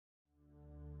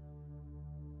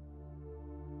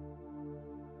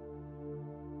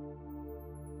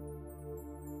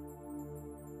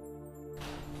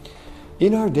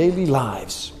In our daily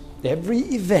lives, every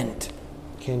event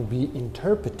can be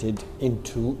interpreted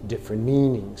into different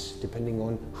meanings depending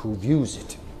on who views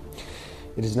it.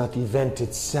 It is not the event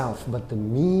itself, but the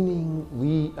meaning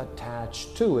we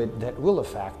attach to it that will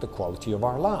affect the quality of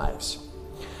our lives.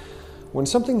 When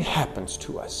something happens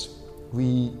to us,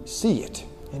 we see it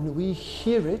and we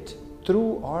hear it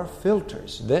through our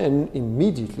filters, then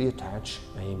immediately attach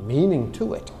a meaning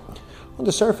to it. On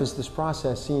the surface, this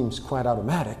process seems quite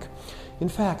automatic. In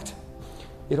fact,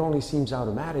 it only seems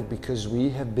automatic because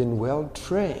we have been well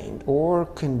trained or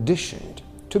conditioned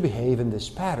to behave in this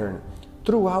pattern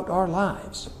throughout our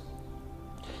lives.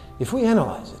 If we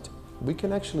analyze it, we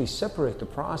can actually separate the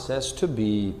process to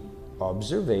be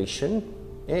observation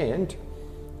and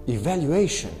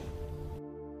evaluation.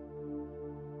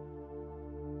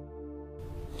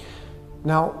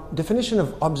 Now, definition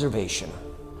of observation: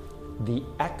 the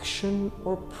action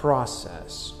or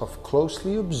process of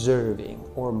closely observing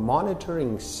or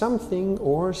monitoring something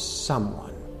or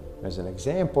someone. As an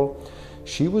example,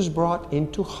 she was brought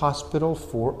into hospital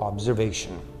for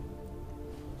observation.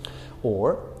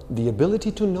 Or the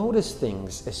ability to notice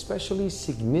things, especially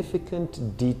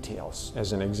significant details.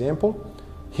 As an example,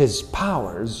 his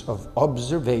powers of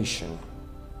observation.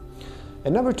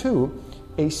 And number two,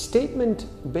 a statement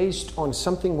based on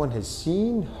something one has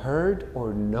seen, heard,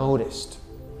 or noticed.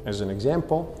 As an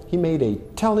example, he made a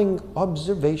telling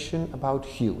observation about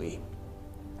Huey.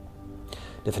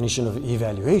 Definition of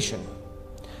evaluation: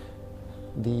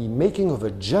 the making of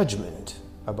a judgment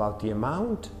about the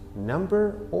amount,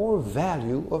 number, or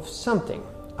value of something,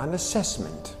 an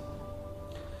assessment.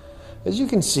 As you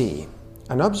can see,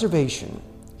 an observation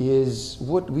is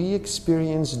what we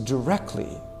experience directly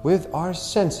with our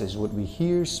senses, what we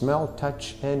hear, smell,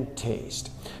 touch, and taste.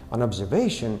 An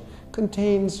observation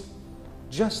contains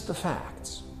just the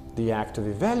facts. The act of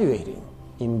evaluating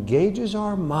engages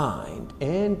our mind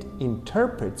and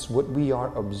interprets what we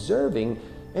are observing,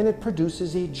 and it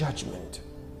produces a judgment.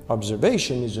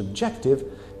 Observation is objective,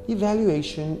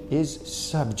 evaluation is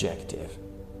subjective.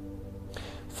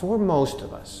 For most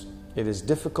of us, it is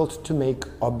difficult to make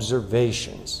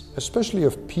observations, especially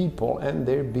of people and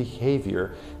their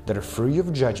behavior, that are free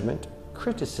of judgment,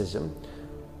 criticism,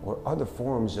 or other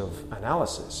forms of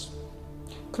analysis.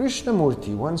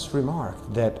 Krishnamurti once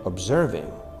remarked that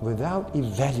observing without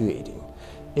evaluating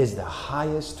is the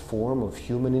highest form of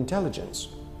human intelligence.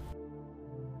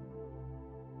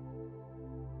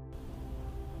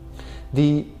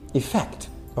 The effect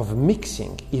of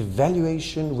mixing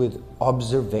evaluation with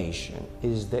observation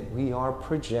is that we are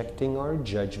projecting our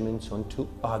judgments onto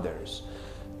others.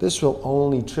 This will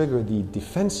only trigger the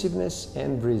defensiveness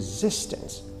and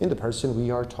resistance in the person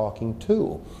we are talking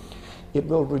to. It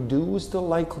will reduce the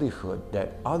likelihood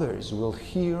that others will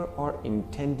hear our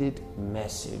intended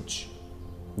message.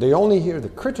 They only hear the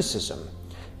criticism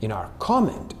in our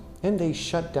comment and they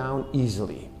shut down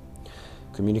easily.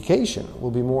 Communication will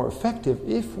be more effective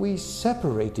if we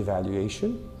separate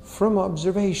evaluation from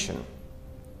observation.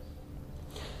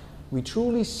 We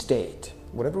truly state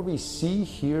whatever we see,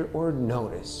 hear, or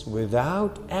notice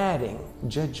without adding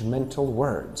judgmental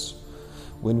words.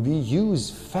 When we use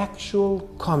factual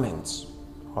comments,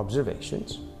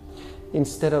 observations,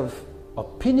 instead of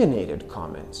opinionated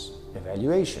comments,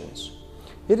 evaluations,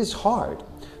 it is hard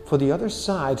for the other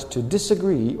side to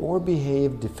disagree or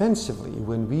behave defensively.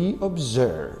 When we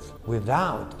observe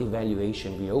without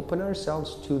evaluation, we open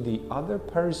ourselves to the other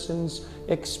person's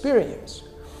experience.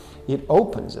 It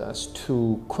opens us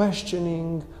to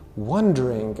questioning,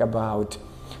 wondering about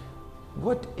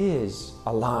what is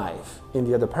alive in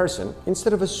the other person,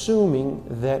 instead of assuming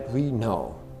that we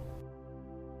know.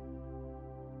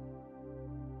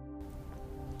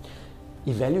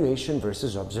 Evaluation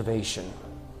versus observation.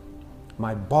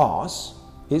 My boss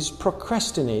is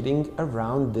procrastinating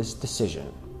around this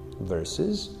decision,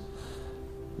 versus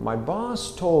my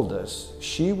boss told us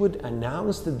she would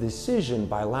announce the decision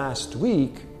by last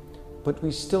week, but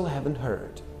we still haven't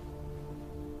heard.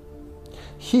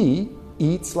 He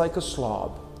eats like a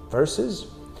slob, versus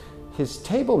his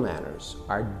table manners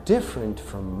are different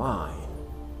from mine.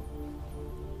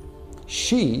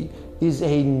 She is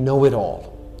a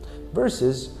know-it-all,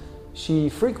 versus she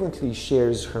frequently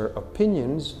shares her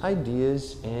opinions,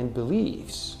 ideas, and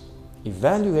beliefs.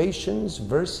 Evaluations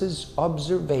versus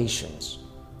observations.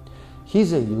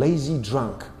 He's a lazy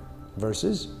drunk,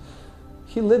 versus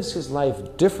he lives his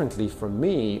life differently from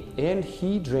me and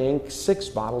he drank 6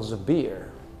 bottles of beer.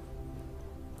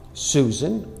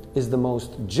 Susan is the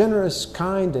most generous,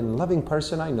 kind, and loving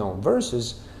person I know,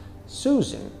 versus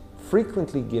Susan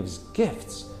frequently gives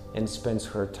gifts and spends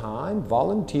her time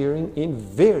volunteering in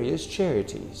various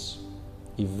charities.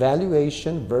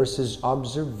 evaluation versus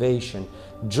observation.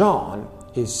 John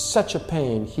is such a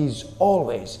pain, he's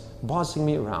always bossing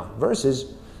me around,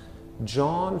 versus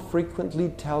John frequently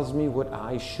tells me what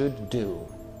I should do.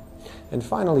 And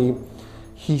finally,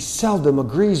 he seldom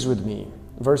agrees with me,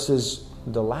 versus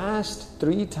the last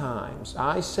 3 times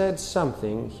I said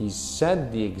something, he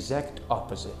said the exact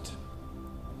opposite.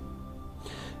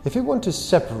 If we want to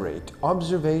separate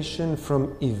observation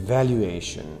from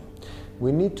evaluation,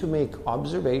 we need to make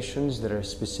observations that are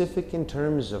specific in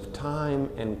terms of time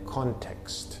and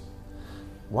context.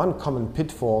 One common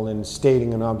pitfall in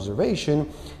stating an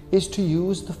observation is to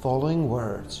use the following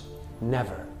words: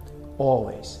 never,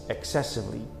 always,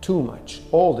 excessively, too much,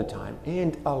 all the time,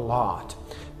 and a lot.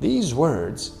 These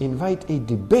words invite a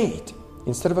debate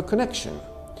instead of a connection.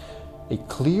 A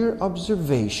clear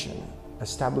observation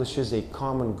establishes a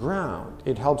common ground.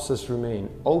 It helps us remain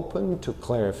open to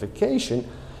clarification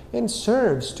and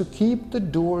serves to keep the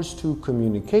doors to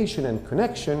communication and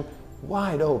connection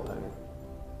wide open.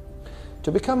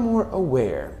 To become more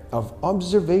aware of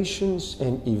observations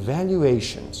and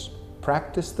evaluations,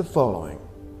 practice the following.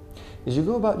 As you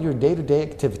go about your day-to-day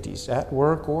activities at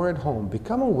work or at home,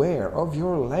 become aware of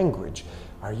your language.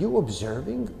 Are you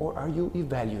observing or are you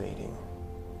evaluating?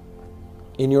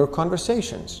 In your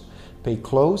conversations, pay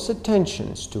close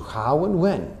attention to how and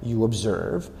when you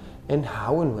observe and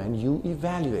how and when you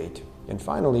evaluate. And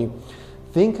finally,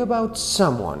 think about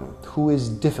someone who is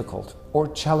difficult or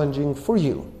challenging for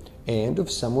you and of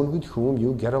someone with whom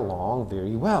you get along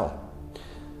very well.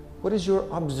 What is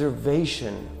your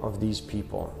observation of these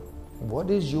people?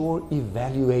 What is your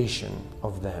evaluation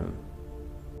of them?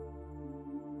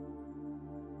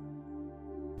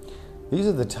 These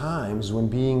are the times when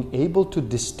being able to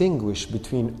distinguish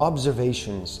between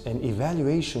observations and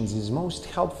evaluations is most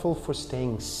helpful for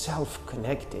staying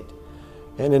self-connected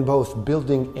and in both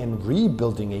building and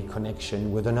rebuilding a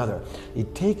connection with another.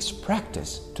 It takes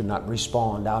practice to not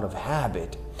respond out of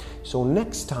habit. So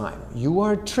next time you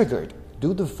are triggered,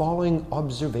 do the following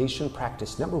observation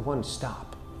practice. Number 1,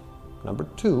 stop. Number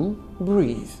 2,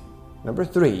 breathe. Number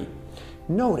 3,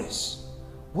 notice.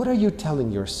 What are you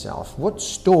telling yourself? What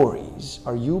stories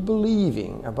are you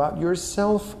believing about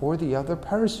yourself or the other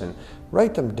person?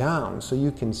 Write them down so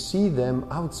you can see them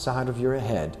outside of your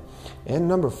head. And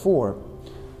number 4,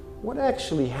 what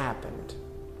actually happened?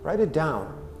 Write it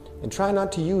down and try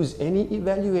not to use any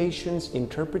evaluations,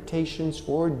 interpretations,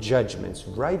 or judgments.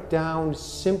 Write down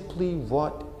simply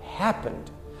what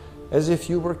happened, as if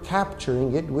you were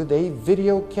capturing it with a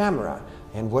video camera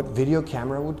and what video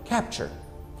camera would capture.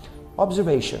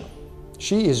 Observation: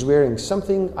 she is wearing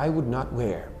something I would not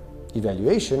wear.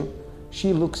 Evaluation: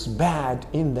 she looks bad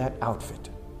in that outfit.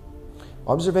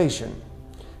 Observation: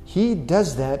 he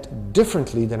does that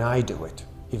differently than I do it.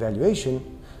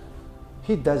 Evaluation: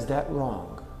 he does that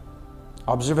wrong.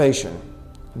 Observation: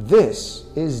 this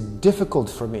is difficult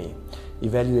for me.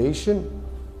 Evaluation: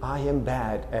 I am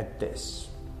bad at this.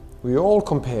 We all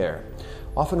compare,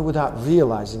 often without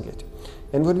realizing it.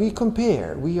 And when we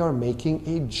compare, we are making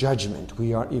a judgment.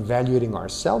 We are evaluating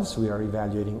ourselves, we are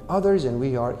evaluating others, and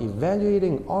we are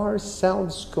evaluating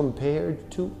ourselves compared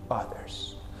to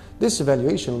others. This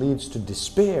evaluation leads to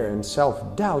despair and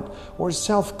self-doubt, or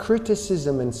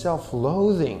self-criticism and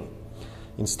self-loathing.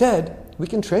 Instead, we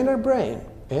can train our brain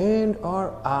and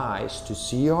our eyes to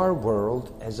see our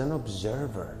world as an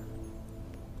observer.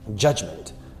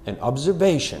 Judgment and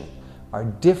observation are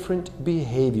different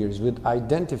behaviors with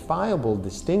identifiable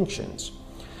distinctions.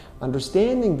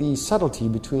 Understanding the subtlety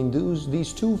between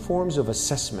these two forms of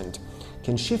assessment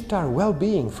can shift our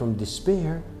well-being from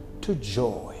despair to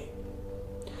joy.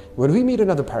 When we meet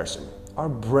another person, our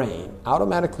brain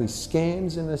automatically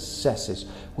scans and assesses: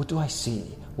 what do I see?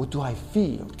 What do I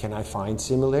feel? Can I find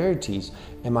similarities?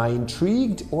 Am I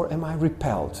intrigued or am I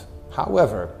repelled?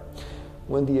 However,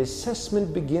 when the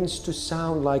assessment begins to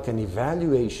sound like an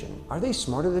evaluation, are they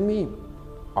smarter than me?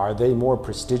 Are they more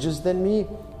prestigious than me?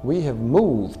 We have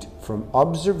moved from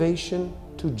observation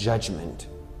to judgment.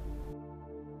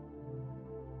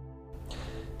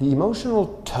 The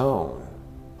emotional tone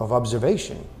of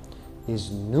observation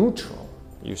is neutral.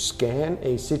 You scan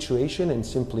a situation and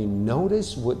simply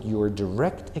notice what your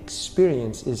direct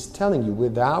experience is telling you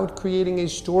without creating a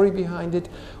story behind it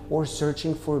or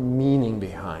searching for meaning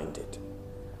behind it.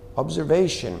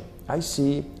 Observation: I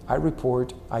see, I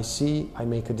report, I see, I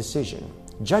make a decision.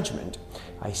 Judgment: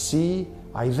 I see,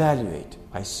 I evaluate,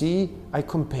 I see, I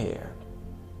compare.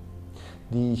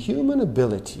 The human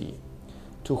ability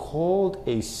to hold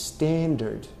a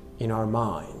standard in our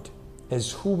mind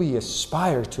as who we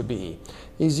aspire to be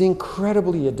is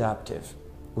incredibly adaptive.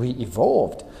 We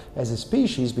evolved as a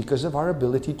species because of our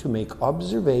ability to make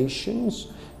observations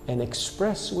and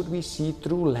express what we see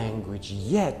through language.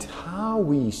 Yet, how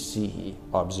we see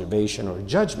observation or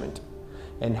judgment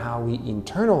and how we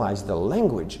internalize the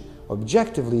language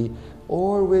objectively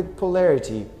or with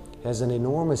polarity has an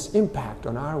enormous impact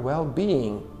on our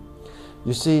well-being.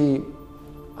 You see,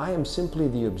 I am simply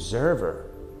the observer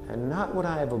and not what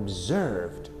I have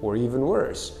observed, or even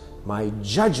worse, my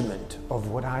judgment of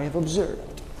what I have observed.